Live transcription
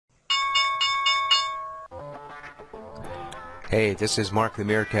Hey, this is Mark the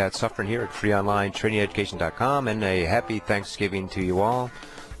Meerkat suffering here at freeonlinetradingeducation.com, and a happy Thanksgiving to you all.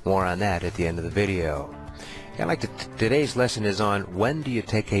 More on that at the end of the video. Today's lesson is on when do you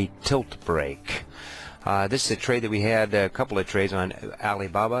take a tilt break. This is a trade that we had, a couple of trades on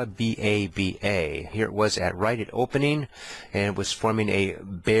Alibaba, BABA. Here it was right at opening, and it was forming a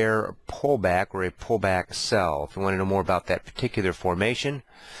bear pullback or a pullback sell. If you want to know more about that particular formation,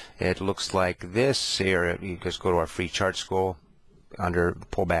 it looks like this. Here, you just go to our free chart school under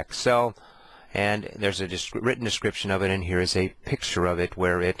pullback sell, and there's a written description of it, and here is a picture of it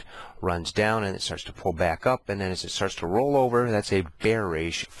where it runs down and it starts to pull back up, and then as it starts to roll over, that's a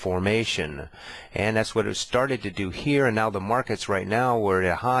bearish formation. And that's what it started to do here, and now the markets right now were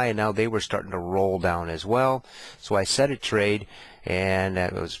at a high, and now they were starting to roll down as well. So I set a trade, and I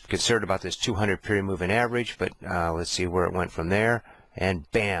was concerned about this 200 period moving average, but let's see where it went from there.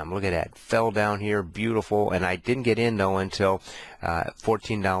 And bam, look at that, fell down here, beautiful. And I didn't get in though until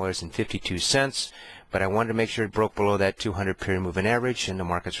 $14.52, but I wanted to make sure it broke below that 200 period moving average, and the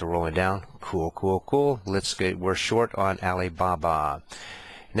markets are rolling down. Cool. We're short on Alibaba.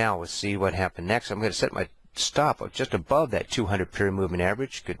 Now let's see what happened next. I'm going to set my stop just above that 200 period moving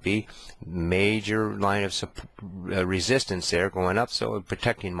average. Could be major line of resistance there going up, so I'm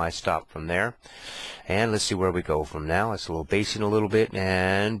protecting my stop from there. And let's see where we go from now. It's a little basing a little bit,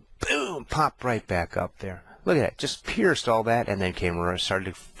 and boom, popped right back up there. Look at that, just pierced all that, and then started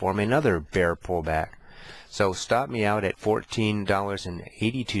to form another bear pullback. So stop me out at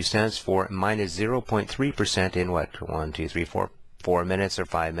 $14.82 for minus 0.3% in what, 4 minutes or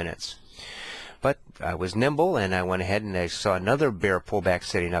 5 minutes. But I was nimble, and I went ahead and I saw another bear pullback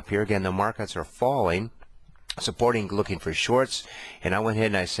setting up here. Again, the markets are falling, supporting, looking for shorts, and I went ahead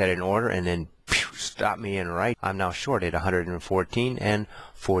and I set an order, and then stopped me in right. I'm now short at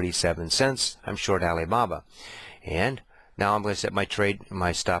 114.47 cents. I'm short Alibaba, and now I'm going to set my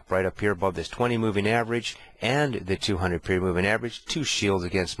stop right up here above this 20 moving average and the 200 period moving average, two shields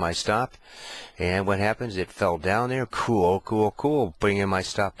against my stop. And what happens? It fell down there. Cool. Bringing my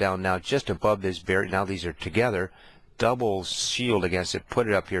stop down now just above this bear. Now these are together. Double shield against it. Put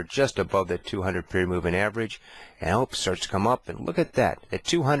it up here just above the 200 period moving average. And starts to come up. And look at that. The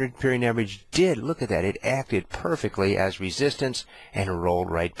 200 period average look at that. It acted perfectly as resistance and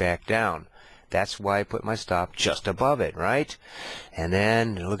rolled right back down. That's why I put my stop just above it, right? And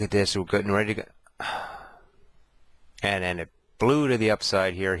then look at this. We're getting ready to go. And then it blew to the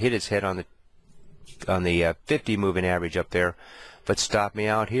upside here, hit its head on the 50 moving average up there, but stopped me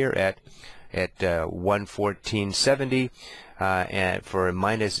out here at 114.70 and for a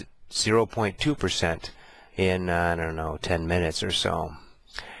minus 0.2% in I don't know 10 minutes or so.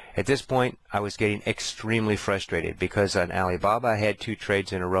 At this point, I was getting extremely frustrated because on Alibaba I had 2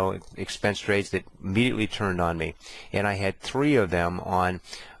 trades in a row, expense trades that immediately turned on me, and I had 3 of them on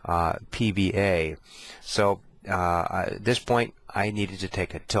PBA. So at this point, I needed to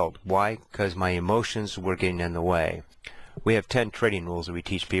take a tilt. Why? Because my emotions were getting in the way. We have 10 trading rules that we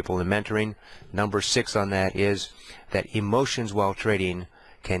teach people in mentoring. Number 6 on that is that emotions while trading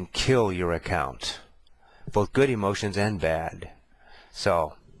can kill your account, both good emotions and bad.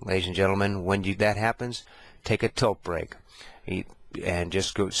 So, ladies and gentlemen, when that happens, take a tilt break and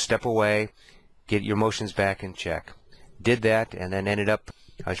just go step away, get your emotions back in check. Did that, and then ended up,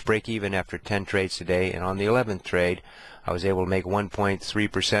 I was break even after 10 trades today, and on the 11th trade I was able to make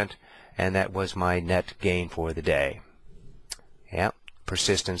 1.3%, and that was my net gain for the day. Yeah,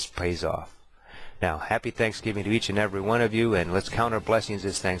 persistence pays off. Now, happy Thanksgiving to each and every one of you, and let's count our blessings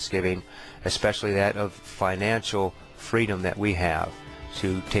this Thanksgiving, especially that of financial freedom that we have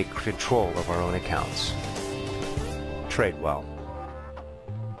to take control of our own accounts. Trade well.